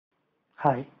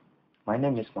Hi, my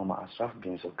name is Asraf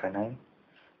bin Zulkarnain.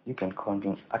 You can call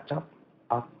me Acap,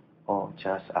 Up, or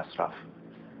just Asraf.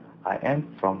 I am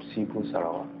from Cebu,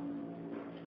 Sarawak.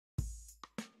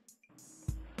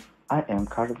 I am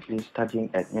currently studying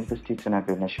at University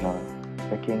Tenaga Nasional,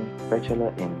 taking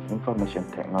Bachelor in Information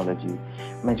Technology,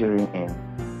 majoring in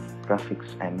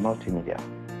Graphics and Multimedia.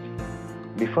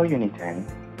 Before Uni 10,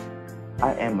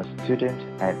 I am a student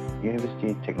at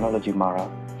University Technology Mara,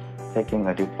 taking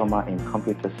a diploma in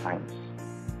Computer Science.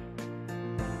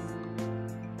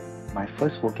 My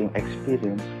first working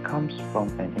experience comes from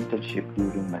an internship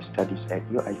during my studies at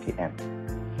UiTM.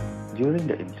 During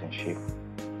the internship,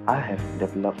 I have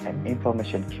developed an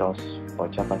information kiosk for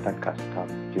Jabatan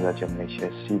Custom di Raja Malaysia,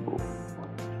 Cebu.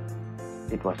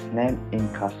 It was named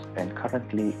Incas and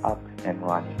currently up and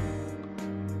running.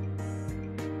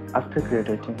 After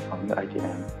graduating from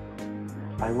UiTM,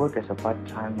 I work as a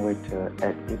part-time waiter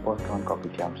at Ipoton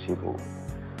Kopitiam, Cebu.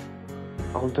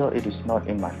 Although it is not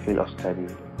in my field of study,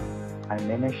 I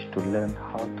managed to learn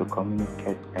how to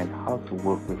communicate and how to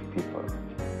work with people.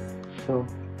 So,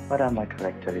 what are my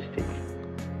characteristics?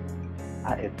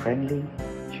 I am friendly,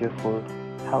 cheerful,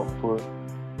 helpful,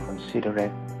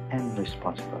 considerate, and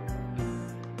responsible.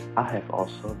 I have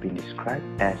also been described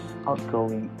as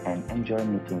outgoing and enjoy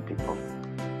meeting people.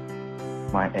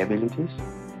 My abilities?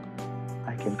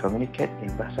 I can communicate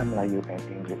in Bahasa Melayu and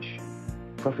English,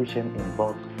 proficient in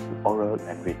both oral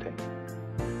and written.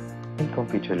 In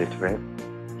computer literate,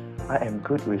 I am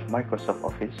good with Microsoft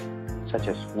Office, such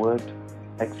as Word,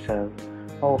 Excel,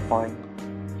 PowerPoint,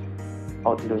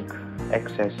 Outlook,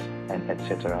 Access, and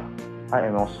etc. I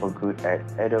am also good at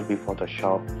Adobe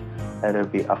Photoshop,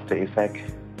 Adobe After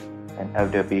Effects, and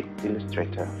Adobe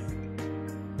Illustrator.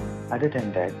 Other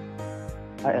than that,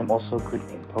 I am also good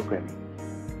in programming.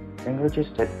 Languages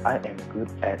that I am good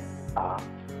at are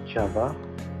Java,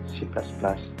 C++,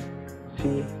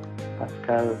 C,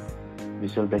 Pascal,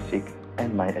 Visual Basic,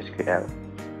 and MySQL.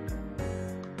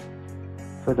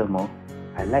 Furthermore,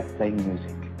 I like playing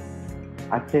music.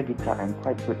 I play guitar and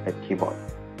quite good at keyboard.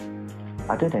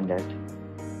 Other than that,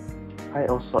 I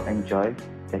also enjoy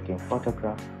taking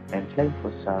photographs and playing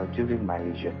futsal during my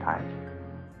leisure time.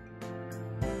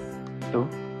 So,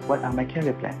 what are my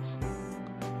career plans?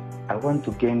 I want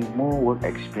to gain more work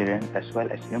experience as well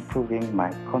as improving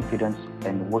my confidence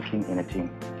and working in a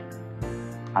team.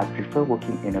 I prefer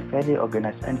working in a fairly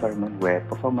organized environment where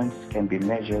performance can be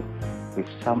measured with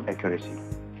some accuracy.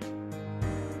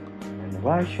 And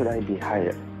why should I be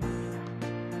hired?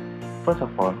 First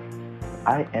of all,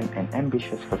 I am an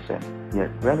ambitious person,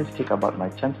 yet realistic about my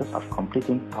chances of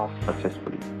completing tasks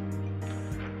successfully.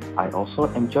 I also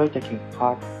enjoy taking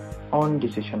part on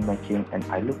decision making and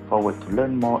I look forward to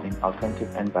learn more in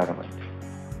alternative environments.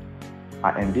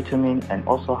 I am determined and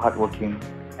also hardworking,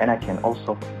 and I can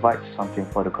also provide something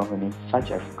for the company,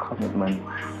 such as commitment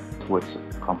towards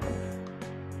the company.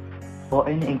 For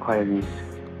any inquiries,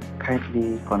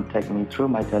 kindly contact me through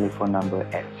my telephone number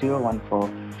at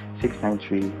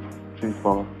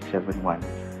 014-693-3471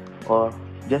 or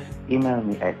just email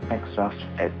me at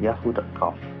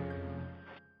asraf@yahoo.com.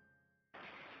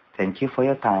 Thank you for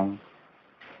your time.